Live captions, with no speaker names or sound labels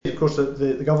course,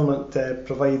 the government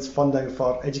provides funding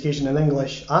for education in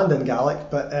English and in Gaelic,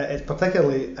 but it's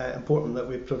particularly important that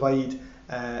we provide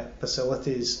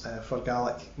facilities for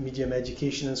Gaelic medium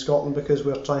education in Scotland, because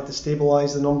we're trying to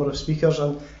stabilise the number of speakers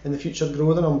and in the future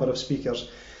grow the number of speakers.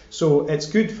 So it's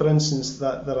good, for instance,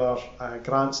 that there are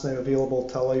grants now available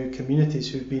to allow communities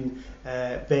who've been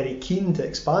very keen to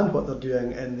expand what they're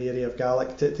doing in the area of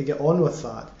Gaelic to get on with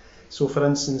that. So, for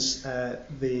instance,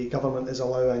 the government is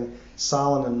allowing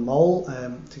Salin and Mull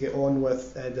to get on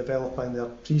with developing their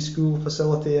preschool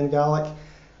facility in Gaelic.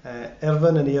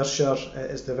 Irvine in Ayrshire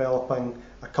is developing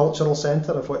a cultural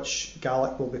centre of which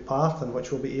Gaelic will be part and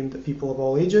which will be aimed at people of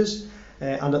all ages.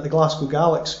 And at the Glasgow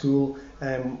Gaelic School,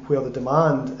 where the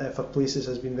demand for places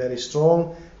has been very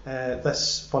strong,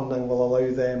 this funding will allow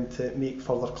them to make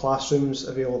further classrooms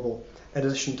available, in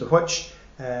addition to which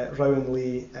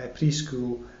Rowanley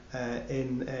Preschool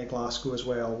in Glasgow as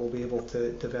well will be able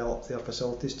to develop their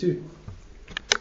facilities too.